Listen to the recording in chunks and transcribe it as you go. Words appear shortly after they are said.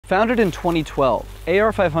Founded in 2012,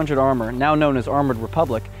 AR-500 Armor, now known as Armored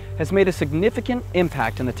Republic, has made a significant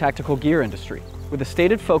impact in the tactical gear industry, with a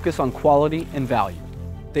stated focus on quality and value.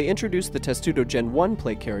 They introduced the Testudo Gen 1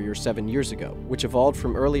 plate carrier 7 years ago, which evolved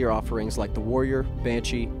from earlier offerings like the Warrior,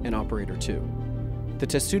 Banshee, and Operator 2. The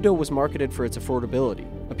Testudo was marketed for its affordability,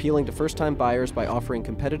 appealing to first-time buyers by offering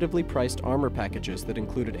competitively priced armor packages that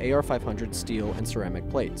included AR-500 steel and ceramic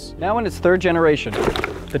plates. Now in its third generation,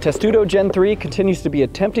 the Testudo Gen 3 continues to be a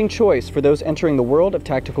tempting choice for those entering the world of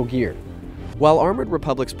tactical gear. While Armored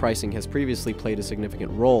Republic's pricing has previously played a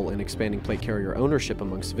significant role in expanding plate carrier ownership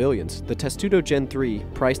among civilians, the Testudo Gen 3,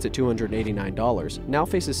 priced at $289, now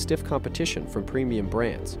faces stiff competition from premium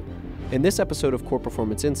brands. In this episode of Core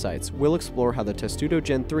Performance Insights, we'll explore how the Testudo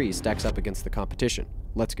Gen 3 stacks up against the competition.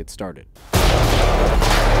 Let's get started.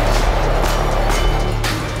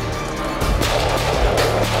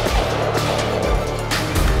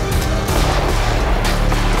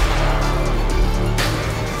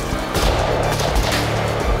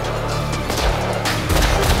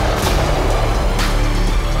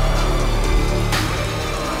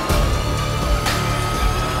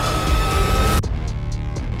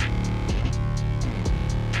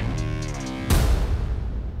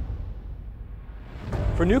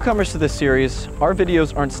 For newcomers to this series, our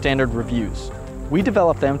videos aren't standard reviews. We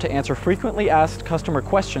develop them to answer frequently asked customer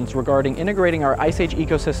questions regarding integrating our Ice Age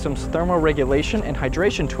ecosystem's thermal regulation and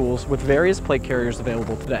hydration tools with various plate carriers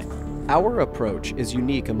available today. Our approach is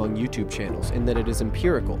unique among YouTube channels in that it is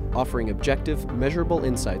empirical, offering objective, measurable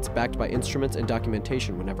insights backed by instruments and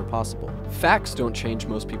documentation whenever possible. Facts don't change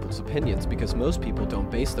most people's opinions because most people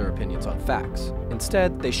don't base their opinions on facts.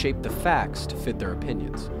 Instead, they shape the facts to fit their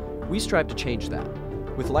opinions. We strive to change that.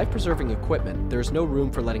 With life-preserving equipment, there is no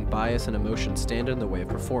room for letting bias and emotion stand in the way of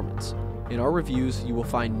performance. In our reviews, you will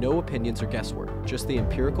find no opinions or guesswork, just the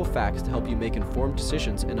empirical facts to help you make informed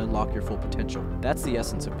decisions and unlock your full potential. That's the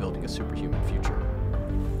essence of building a superhuman future.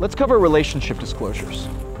 Let's cover relationship disclosures.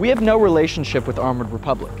 We have no relationship with Armored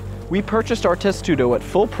Republic. We purchased our Testudo at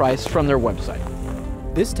full price from their website.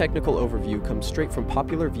 This technical overview comes straight from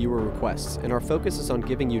popular viewer requests, and our focus is on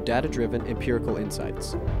giving you data-driven, empirical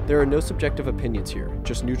insights. There are no subjective opinions here,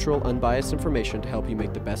 just neutral, unbiased information to help you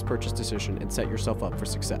make the best purchase decision and set yourself up for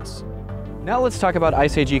success. Now let's talk about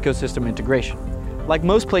Ice Age ecosystem integration. Like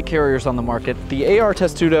most plate carriers on the market, the AR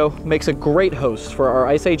Testudo makes a great host for our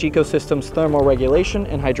Ice Age ecosystem's thermal regulation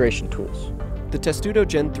and hydration tools. The Testudo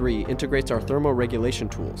Gen 3 integrates our thermal regulation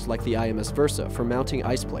tools like the IMS Versa for mounting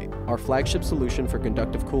ICEPLATE, our flagship solution for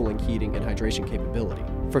conductive cooling, heating, and hydration capability.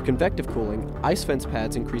 For convective cooling, ICEVENTS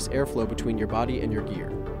pads increase airflow between your body and your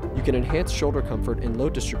gear. You can enhance shoulder comfort and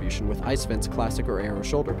load distribution with ICEVENTS Classic or Aero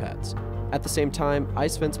shoulder pads. At the same time,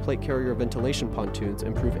 ICEVENTS plate carrier ventilation pontoons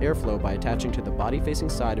improve airflow by attaching to the body-facing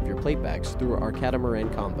side of your plate bags through our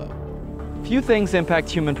catamaran combo. Few things impact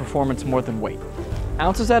human performance more than weight.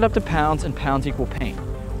 Ounces add up to pounds, and pounds equal pain.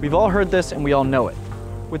 We've all heard this, and we all know it.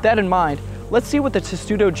 With that in mind, let's see what the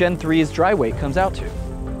Testudo Gen 3's dry weight comes out to.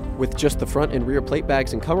 With just the front and rear plate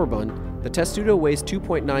bags and cummerbund, the Testudo weighs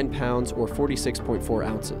 2.9 pounds or 46.4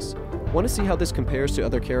 ounces. Want to see how this compares to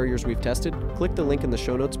other carriers we've tested? Click the link in the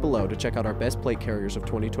show notes below to check out our best plate carriers of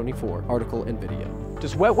 2024 article and video.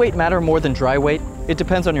 Does wet weight matter more than dry weight? It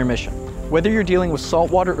depends on your mission. Whether you're dealing with salt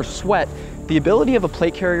water or sweat, the ability of a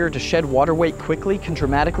plate carrier to shed water weight quickly can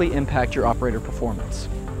dramatically impact your operator performance.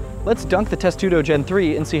 Let's dunk the Testudo Gen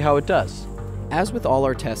 3 and see how it does. As with all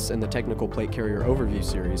our tests in the technical plate carrier overview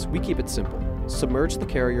series, we keep it simple. Submerge the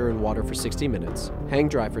carrier in water for 60 minutes, hang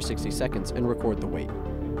dry for 60 seconds, and record the weight.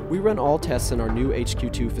 We run all tests in our new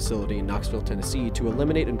HQ2 facility in Knoxville, Tennessee to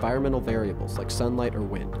eliminate environmental variables like sunlight or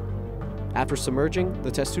wind. After submerging,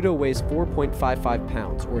 the Testudo weighs 4.55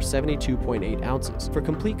 pounds or 72.8 ounces. For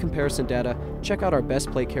complete comparison data, check out our Best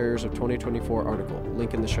Plate Carriers of 2024 article,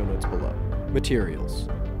 link in the show notes below. Materials.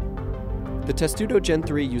 The Testudo Gen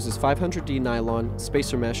 3 uses 500D nylon,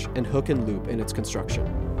 spacer mesh, and hook and loop in its construction.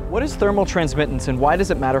 What is thermal transmittance and why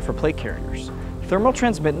does it matter for plate carriers? Thermal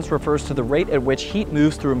transmittance refers to the rate at which heat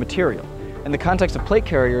moves through a material. In the context of plate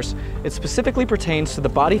carriers, it specifically pertains to the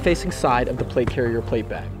body-facing side of the plate carrier plate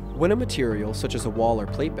bag. When a material, such as a wall or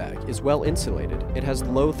plate bag, is well insulated, it has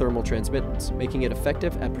low thermal transmittance, making it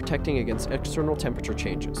effective at protecting against external temperature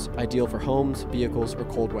changes, ideal for homes, vehicles, or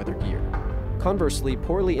cold weather gear. Conversely,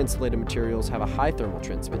 poorly insulated materials have a high thermal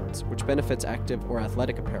transmittance, which benefits active or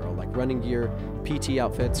athletic apparel like running gear, PT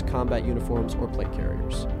outfits, combat uniforms, or plate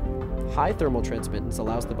carriers. High thermal transmittance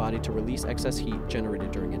allows the body to release excess heat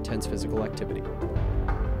generated during intense physical activity.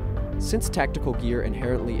 Since tactical gear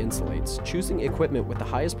inherently insulates, choosing equipment with the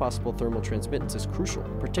highest possible thermal transmittance is crucial,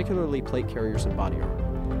 particularly plate carriers and body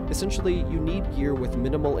armor. Essentially, you need gear with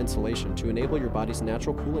minimal insulation to enable your body's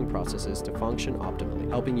natural cooling processes to function optimally,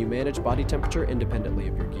 helping you manage body temperature independently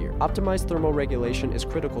of your gear. Optimized thermal regulation is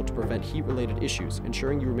critical to prevent heat-related issues,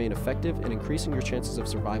 ensuring you remain effective and increasing your chances of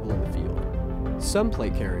survival in the field. Some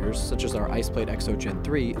plate carriers, such as our ICEPLATE Testudo Gen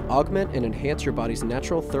 3, augment and enhance your body's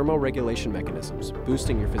natural thermoregulation mechanisms,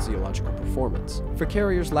 boosting your physiological performance. For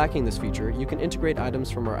carriers lacking this feature, you can integrate items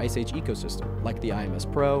from our Ice Age ecosystem, like the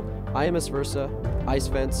IMS Pro, IMS Versa,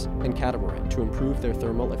 ICEVENTS, and Catamaran, to improve their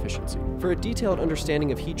thermal efficiency. For a detailed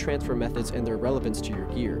understanding of heat transfer methods and their relevance to your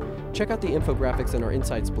gear, check out the infographics in our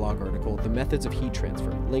Insights blog article, The Methods of Heat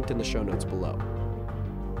Transfer, linked in the show notes below.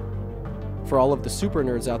 For all of the super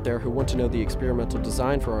nerds out there who want to know the experimental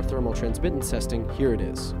design for our thermal transmittance testing, here it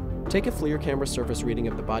is. Take a FLIR camera surface reading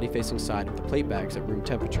of the body-facing side of the plate bags at room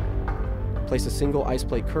temperature. Place a single ice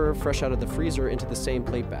plate curve fresh out of the freezer into the same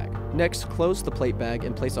plate bag. Next, close the plate bag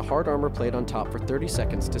and place a hard armor plate on top for 30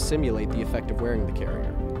 seconds to simulate the effect of wearing the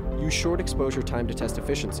carrier. Use short exposure time to test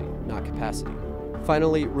efficiency, not capacity.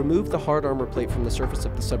 Finally, remove the hard armor plate from the surface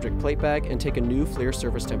of the subject plate bag and take a new FLIR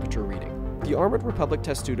surface temperature reading. The Armored Republic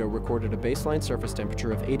Testudo recorded a baseline surface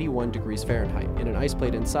temperature of 81 degrees Fahrenheit and an ice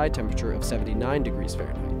plate inside temperature of 79 degrees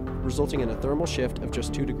Fahrenheit, resulting in a thermal shift of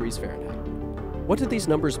just 2 degrees Fahrenheit. What do these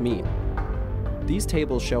numbers mean? These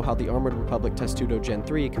tables show how the Armored Republic Testudo Gen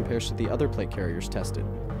 3 compares to the other plate carriers tested.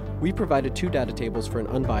 We provided two data tables for an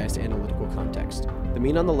unbiased analytical context, the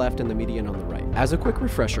mean on the left and the median on the right. As a quick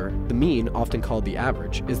refresher, the mean, often called the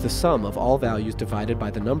average, is the sum of all values divided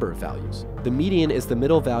by the number of values. The median is the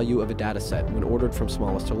middle value of a dataset when ordered from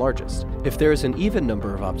smallest to largest. If there is an even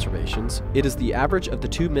number of observations, it is the average of the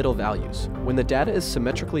two middle values. When the data is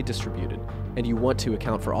symmetrically distributed, and you want to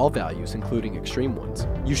account for all values, including extreme ones,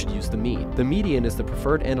 you should use the mean. The median is the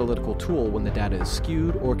preferred analytical tool when the data is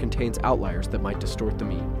skewed or contains outliers that might distort the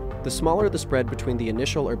mean. The smaller the spread between the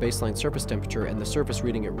initial or baseline surface temperature and the surface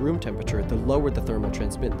reading at room temperature, the lower the thermal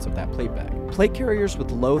transmittance of that plate bag. Plate carriers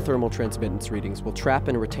with low thermal transmittance readings will trap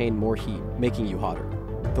and retain more heat, making you hotter.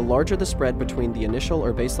 The larger the spread between the initial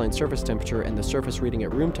or baseline surface temperature and the surface reading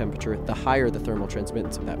at room temperature, the higher the thermal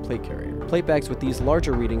transmittance of that plate carrier. Plate bags with these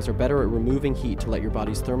larger readings are better at removing heat to let your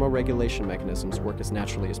body's thermoregulation mechanisms work as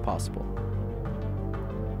naturally as possible.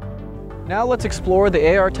 Now let's explore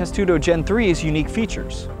the AR Testudo Gen 3's unique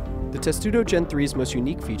features. The Testudo Gen 3's most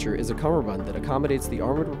unique feature is a cummerbund that accommodates the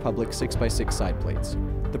Armored Republic 6x6 side plates.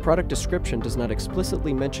 The product description does not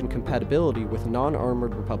explicitly mention compatibility with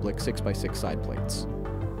non-Armored Republic 6x6 side plates.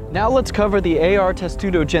 Now let's cover the AR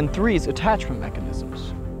Testudo Gen 3's attachment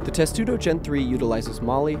mechanisms. The Testudo Gen 3 utilizes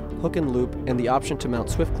MOLLE, hook and loop, and the option to mount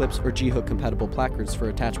Swift clips or G-hook compatible placards for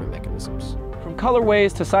attachment mechanisms. From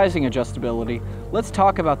colorways to sizing adjustability, let's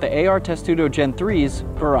talk about the AR Testudo Gen 3's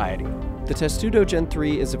variety. The Testudo Gen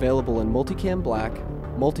 3 is available in Multicam Black,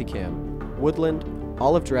 Multicam, Woodland,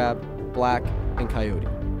 Olive Drab, Black, and Coyote.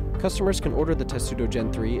 Customers can order the Testudo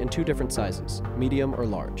Gen 3 in two different sizes, medium or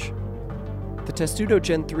large. The Testudo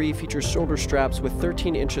Gen 3 features shoulder straps with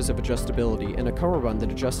 13 inches of adjustability and a cummerbund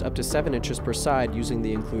that adjusts up to 7 inches per side using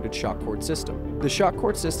the included shock cord system. The shock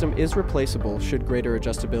cord system is replaceable should greater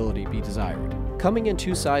adjustability be desired. Coming in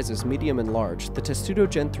two sizes, medium and large, the Testudo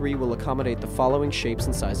Gen 3 will accommodate the following shapes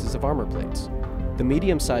and sizes of armor plates. The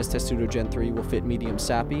medium-sized Testudo Gen 3 will fit medium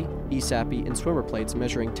SAPI, ESAPI, and swimmer plates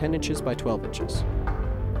measuring 10 inches by 12 inches.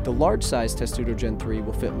 The large-sized Testudo Gen 3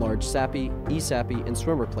 will fit large SAPI, ESAPI, and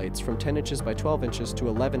swimmer plates from 10 inches by 12 inches to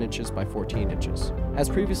 11 inches by 14 inches. As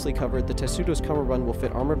previously covered, the Testudo's cummerbund will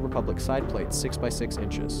fit Armored Republic side plates 6 by 6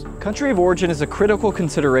 inches. Country of origin is a critical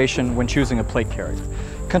consideration when choosing a plate carrier.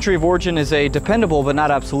 Country of origin is a dependable but not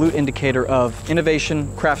absolute indicator of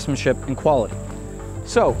innovation, craftsmanship, and quality.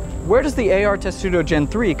 So, where does the AR Testudo Gen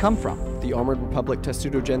 3 come from? The Armored Republic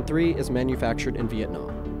Testudo Gen 3 is manufactured in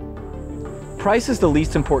Vietnam. Price is the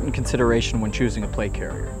least important consideration when choosing a plate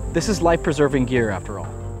carrier. This is life-preserving gear after all.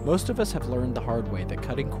 Most of us have learned the hard way that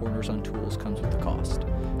cutting corners on tools comes with a cost.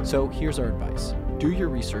 So here's our advice. Do your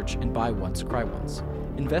research and buy once, cry once.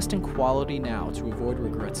 Invest in quality now to avoid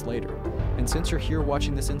regrets later. And since you're here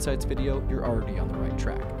watching this Insights video, you're already on the right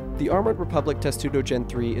track. The Armored Republic Testudo Gen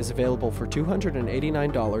 3 is available for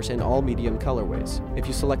 $289 in all medium colorways. If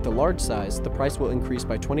you select the large size, the price will increase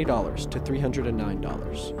by $20 to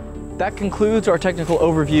 $309. That concludes our technical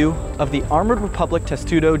overview of the Armored Republic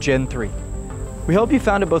Testudo Gen 3. We hope you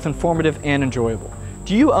found it both informative and enjoyable.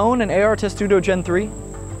 Do you own an AR Testudo Gen 3?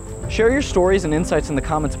 Share your stories and insights in the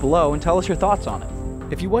comments below and tell us your thoughts on it.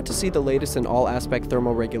 If you want to see the latest in all-aspect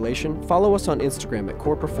thermal regulation, follow us on Instagram at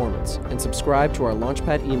Core Performance and subscribe to our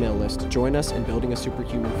Launchpad email list to join us in building a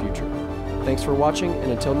superhuman future. Thanks for watching,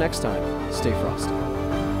 and until next time, stay frosty.